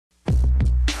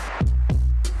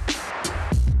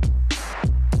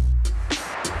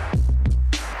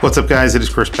What's up guys, it is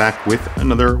Chris back with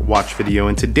another watch video,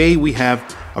 and today we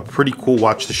have a pretty cool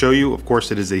watch to show you. Of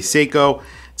course it is a Seiko.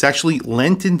 It's actually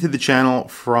lent into the channel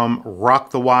from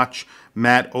Rock the Watch.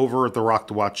 Matt over at the Rock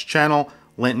the Watch channel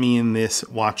lent me in this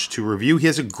watch to review. He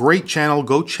has a great channel,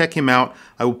 go check him out.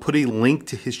 I will put a link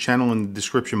to his channel in the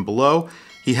description below.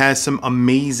 He has some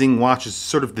amazing watches,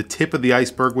 sort of the tip of the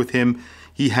iceberg with him.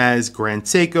 He has Grand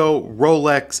Seiko,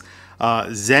 Rolex,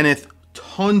 Zenith,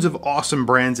 tons of awesome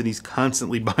brands, and he's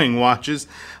constantly buying watches.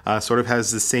 Sort of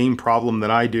has the same problem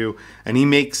that I do, and he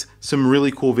makes some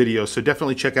really cool videos, so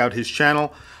definitely check out his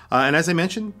channel. And as I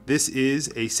mentioned, this is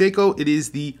a Seiko. It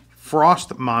is the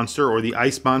Frost Monster, or the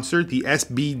Ice Monster, the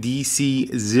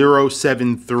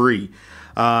SBDC073.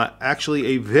 Actually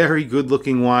a very good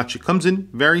looking watch. It comes in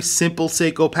very simple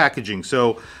Seiko packaging,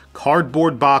 so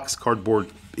cardboard box, cardboard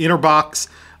inner box.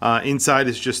 Inside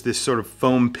is just this sort of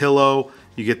foam pillow.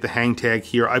 You get the hang tag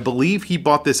here. I believe he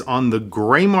bought this on the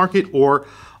gray market or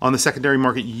on the secondary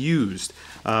market used,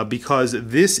 because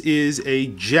this is a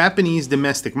Japanese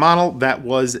domestic model that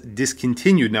was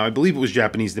discontinued. Now, I believe it was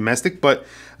Japanese domestic, but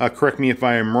correct me if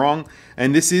I am wrong.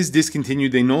 And this is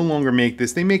discontinued. They no longer make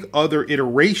this. They make other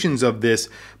iterations of this,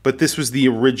 but this was the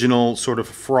original sort of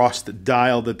Frost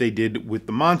dial that they did with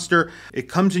the Monster. It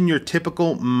comes in your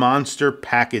typical Monster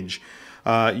package.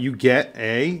 You get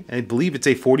I believe it's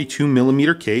a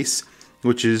 42mm case,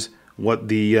 which is what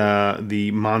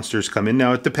the Monsters come in.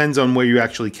 Now it depends on where you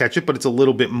actually catch it, but it's a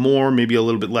little bit more, maybe a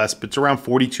little bit less, but it's around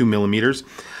 42mm.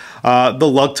 The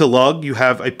lug to lug, you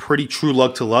have a pretty true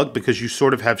lug to lug because you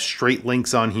sort of have straight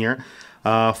links on here.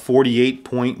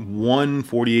 48.1,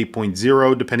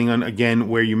 48.0, depending on, again,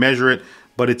 where you measure it,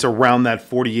 but it's around that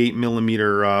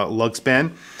 48mm lug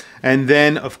span. And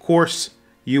then, of course,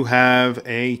 you have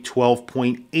a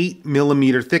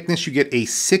 12.8mm thickness. You get a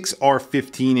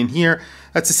 6R15 in here.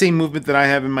 That's the same movement that I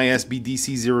have in my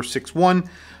SBDC061.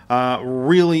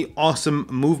 Really awesome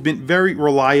movement, very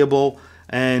reliable,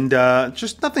 and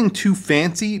just nothing too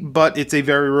fancy, but it's a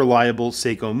very reliable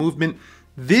Seiko movement.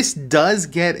 This does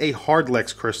get a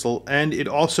Hardlex crystal, and it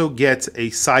also gets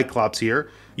a Cyclops here.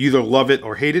 You either love it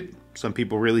or hate it. Some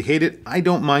people really hate it. I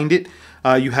don't mind it.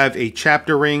 You have a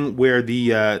chapter ring where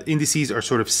the indices are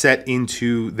sort of set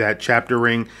into that chapter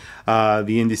ring.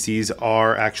 The indices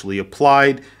are actually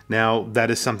applied. Now,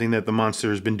 that is something that the Monster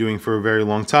has been doing for a very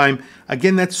long time.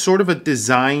 Again, that's sort of a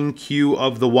design cue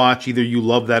of the watch. Either you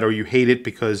love that or you hate it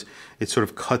because it sort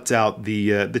of cuts out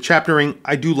the chapter ring.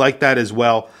 I do like that as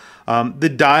well. The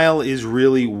dial is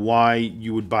really why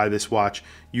you would buy this watch.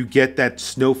 You get that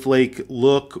snowflake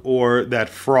look or that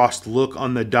frost look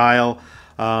on the dial.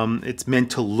 It's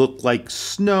meant to look like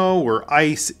snow or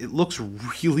ice. It looks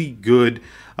really good.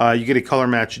 You get a color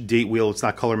match date wheel. It's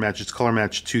not color match, it's color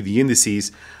match to the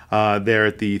indices there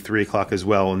at the 3 o'clock as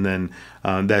well. And then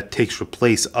that takes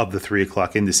place of the 3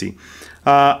 o'clock indice.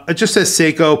 It just says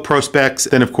Seiko Prospex.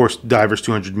 Then of course, divers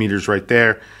 200 meters right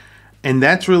there. And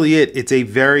that's really it. It's a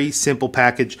very simple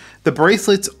package. The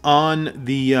bracelets on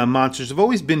the Monsters have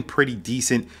always been pretty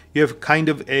decent. You have kind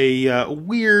of a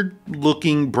weird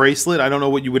looking bracelet. I don't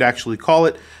know what you would actually call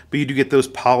it, but you do get those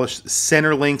polished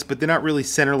center links, but they're not really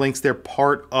center links. They're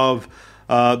part of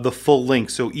the full link.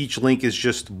 So each link is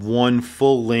just one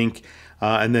full link.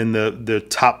 And then the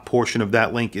top portion of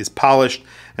that link is polished,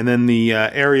 and then the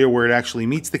area where it actually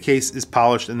meets the case is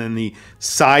polished, and then the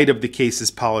side of the case is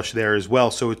polished there as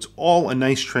well. So it's all a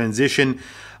nice transition.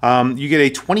 You get a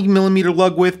 20mm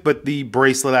lug width, but the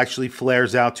bracelet actually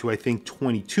flares out to, I think,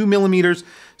 22mm.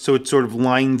 So it sort of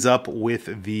lines up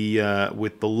with the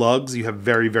lugs. You have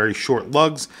very, very short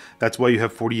lugs. That's why you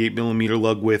have 48mm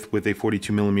lug width with a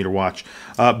 42mm watch.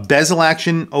 Bezel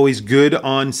action, always good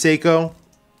on Seiko.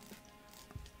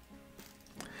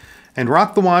 And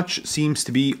Rock the Watch seems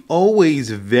to be always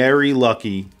very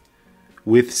lucky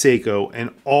with Seiko,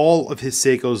 and all of his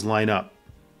Seikos line up.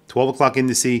 12 o'clock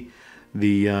indice,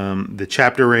 the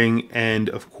chapter ring, and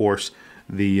of course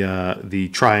the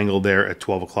triangle there at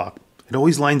 12 o'clock. It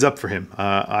always lines up for him.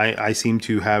 I seem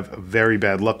to have very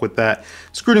bad luck with that.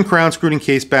 Screwed in crown, screwed in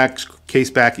case back. Case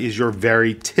back is your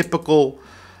very typical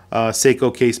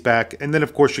Seiko case back. And then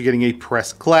of course you're getting a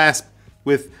press clasp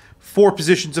with 4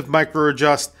 positions of micro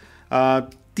adjust.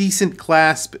 Decent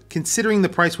clasp. Considering the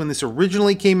price when this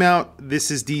originally came out,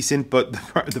 this is decent, but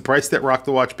the price that Rock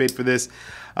the Watch paid for this,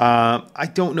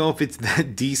 I don't know if it's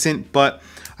that decent, but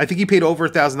I think he paid over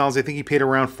 $1,000. I think he paid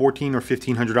around $1,400 or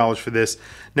 $1,500 for this.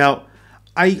 Now,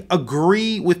 I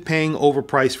agree with paying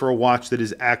overpriced for a watch that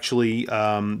is actually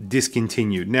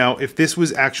discontinued. Now, if this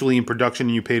was actually in production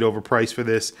and you paid overpriced for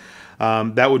this,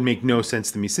 that would make no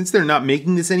sense to me. Since they're not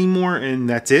making this anymore and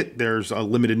that's it, there's a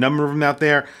limited number of them out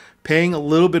there, paying a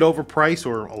little bit overpriced,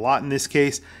 or a lot in this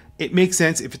case, it makes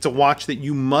sense if it's a watch that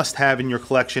you must have in your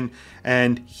collection,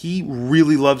 and he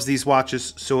really loves these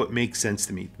watches, so it makes sense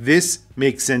to me. This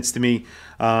makes sense to me.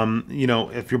 You know,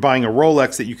 if you're buying a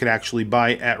Rolex that you could actually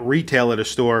buy at retail at a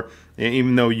store,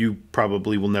 even though you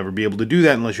probably will never be able to do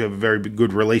that unless you have a very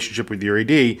good relationship with your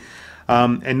AD,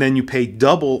 and then you pay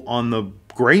double on the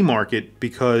gray market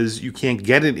because you can't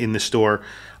get it in the store,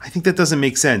 I think that doesn't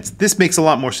make sense. This makes a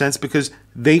lot more sense because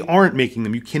they aren't making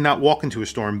them. You cannot walk into a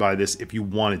store and buy this if you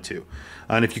wanted to.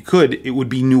 And if you could, it would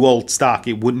be new old stock.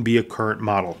 It wouldn't be a current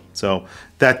model. So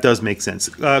that does make sense.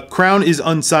 Crown is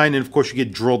unsigned, and of course you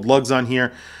get drilled lugs on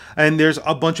here. And there's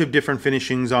a bunch of different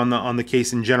finishings on the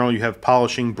case in general. You have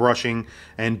polishing, brushing,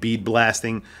 and bead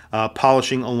blasting.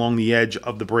 Polishing along the edge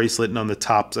of the bracelet, and on the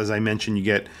tops, as I mentioned, you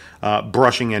get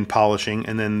brushing and polishing.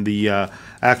 And then the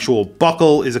actual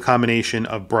buckle is a combination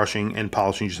of brushing and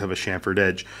polishing. You just have a chamfered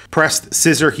edge. Pressed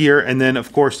scissor here, and then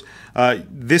of course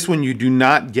this one you do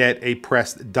not get a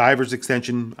pressed diver's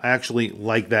extension. I actually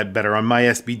like that better. On my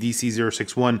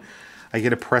SBDC061, I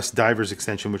get a pressed diver's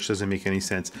extension, which doesn't make any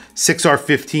sense.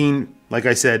 6R15, like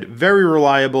I said, very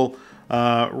reliable,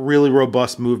 really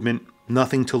robust movement,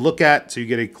 nothing to look at, so you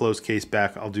get a closed case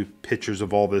back. I'll do pictures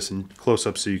of all this in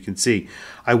close-up so you can see.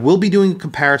 I will be doing a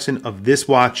comparison of this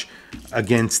watch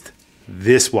against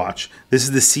this watch. This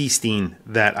is the Seasteen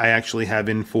that I actually have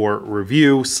in for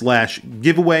review /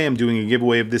 giveaway. I'm doing a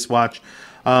giveaway of this watch,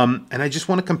 and I just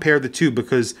want to compare the two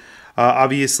because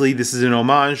obviously this is an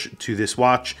homage to this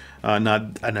watch,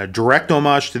 not a direct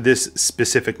homage to this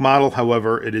specific model.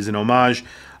 However, it is an homage,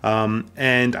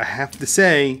 and I have to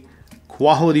say,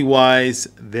 quality-wise,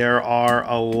 there are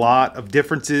a lot of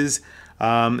differences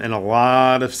and a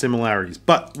lot of similarities,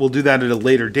 but we'll do that at a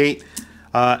later date.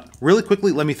 Really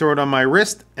quickly, let me throw it on my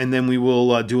wrist, and then we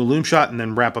will do a loom shot and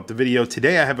then wrap up the video.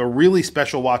 Today I have a really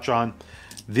special watch on.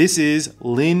 This is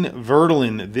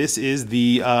Linvertolin. This is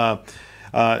the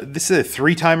this is a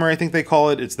 3-timer, I think they call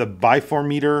it. It's the by 4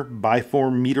 meter,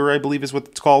 I believe is what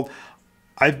it's called.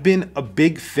 I've been a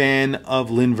big fan of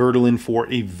Linvertolin for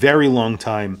a very long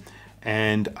time,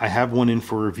 and I have one in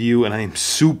for review, and I am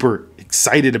super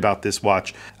excited about this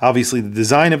watch. Obviously, the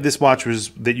design of this watch was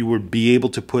that you would be able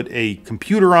to put a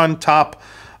computer on top,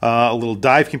 a little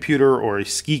dive computer or a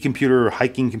ski computer or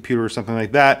hiking computer or something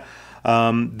like that.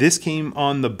 This came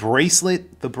on the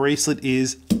bracelet. The bracelet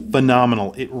is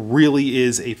phenomenal. It really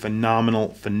is a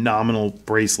phenomenal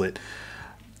bracelet.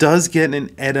 Does get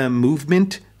an ETA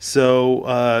movement,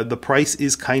 so the price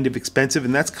is kind of expensive,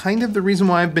 and that's kind of the reason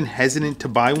why I've been hesitant to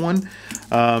buy one.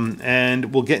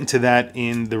 And we'll get into that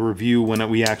in the review when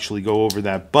we actually go over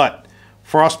that. But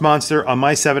Frost Monster on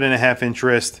my 7.5 inch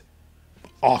wrist,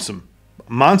 awesome.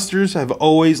 Monsters have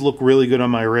always looked really good on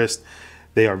my wrist.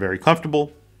 They are very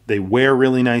comfortable. They wear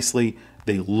really nicely.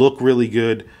 They look really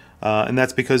good. And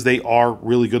that's because they are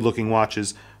really good looking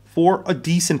watches for a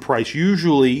decent price.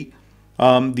 Usually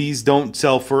these don't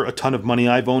sell for a ton of money.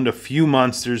 I've owned a few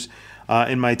Monsters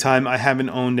in my time. I haven't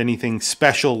owned anything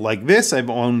special like this. I've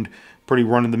owned pretty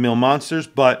run-of-the-mill Monsters,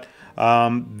 but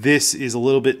this is a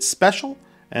little bit special,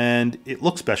 and it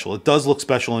looks special. It does look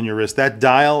special on your wrist. That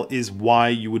dial is why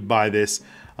you would buy this.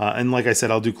 And like I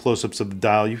said, I'll do close-ups of the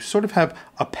dial. You sort of have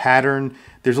a pattern.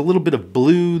 There's a little bit of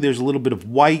blue, there's a little bit of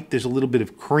white, there's a little bit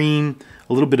of cream,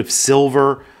 a little bit of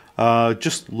silver.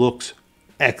 Just looks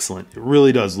excellent. It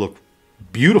really does look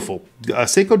beautiful.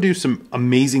 Seiko do some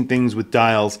amazing things with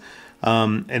dials,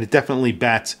 and it definitely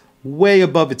bats way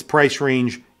above its price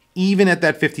range, even at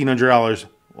that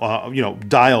 $1,500, you know,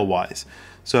 dial-wise.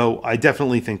 So I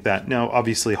definitely think that. Now,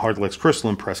 obviously, Hardlex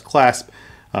crystalline pressed clasp,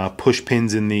 push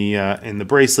pins in the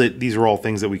bracelet. These are all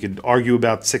things that we could argue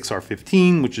about.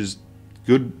 6R15, which is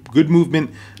good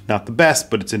movement, not the best,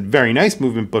 but it's a very nice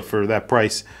movement. But for that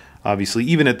price, obviously,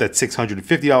 even at that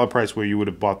 $650 price where you would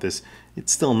have bought this,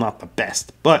 it's still not the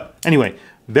best. But anyway,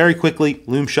 very quickly,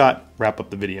 loom shot, wrap up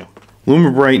the video.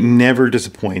 LumiBrite never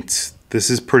disappoints. This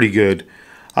is pretty good.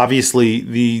 Obviously,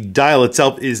 the dial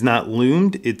itself is not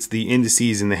loomed. It's the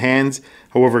indices in the hands.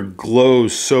 However, it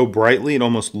glows so brightly, it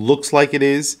almost looks like it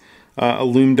is a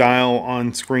loom dial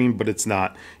on screen, but it's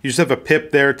not. You just have a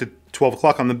pip there to 12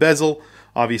 o'clock on the bezel.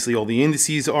 Obviously, all the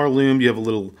indices are loomed. You have a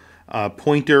little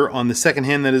pointer on the second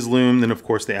hand that is loomed. And of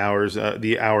course, the hours,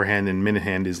 the hour hand and minute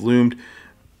hand is loomed.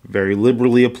 Very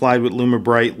liberally applied with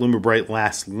LumiBrite. LumiBrite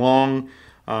lasts long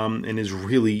and is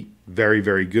really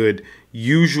very good.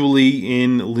 Usually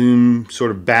in loom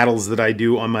sort of battles that I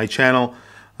do on my channel,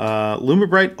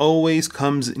 LumiBrite always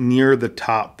comes near the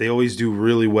top. They always do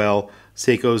really well.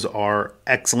 Seikos are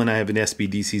excellent. I have an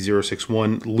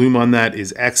SBDC061. Loom on that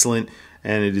is excellent,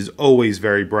 and it is always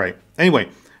very bright. Anyway,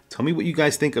 Tell me what you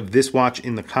guys think of this watch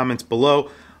in the comments below.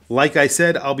 Like I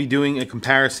said, I'll be doing a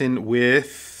comparison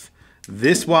with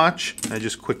this watch. I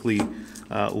just quickly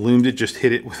loomed it, just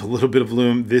hit it with a little bit of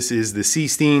loom. This is the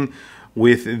Seisteen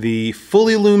with the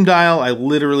fully loomed dial. I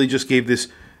literally just gave this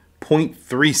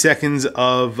 0.3 seconds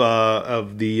of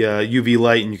the UV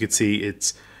light, and you can see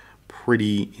it's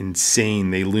pretty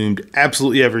insane. They loomed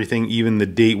absolutely everything, even the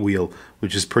date wheel,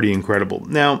 which is pretty incredible.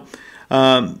 Now,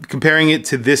 comparing it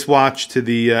to this watch, to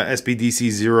the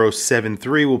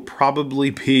SBDC073, will probably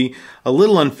be a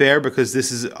little unfair because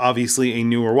this is obviously a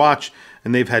newer watch,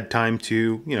 and they've had time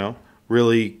to, you know,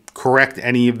 really correct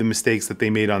any of the mistakes that they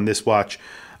made on this watch.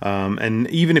 And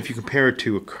even if you compare it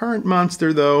to a current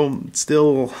monster, though,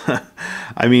 still,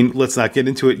 I mean, let's not get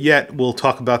into it yet. We'll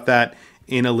talk about that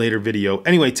in a later video.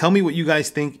 Anyway, tell me what you guys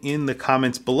think in the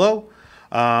comments below.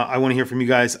 I want to hear from you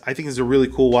guys. I think it's a really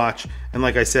cool watch. And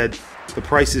like I said, the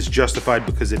price is justified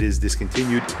because it is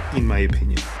discontinued, in my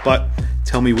opinion. But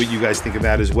tell me what you guys think of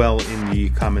that as well in the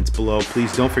comments below.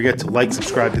 Please don't forget to like,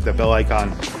 subscribe, hit that bell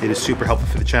icon. It is super helpful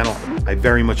for the channel. I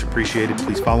very much appreciate it.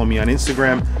 Please follow me on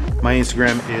Instagram. My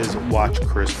Instagram is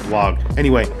WatchChrisVlog.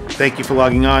 Anyway, thank you for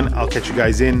logging on. I'll catch you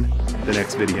guys in the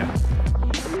next video.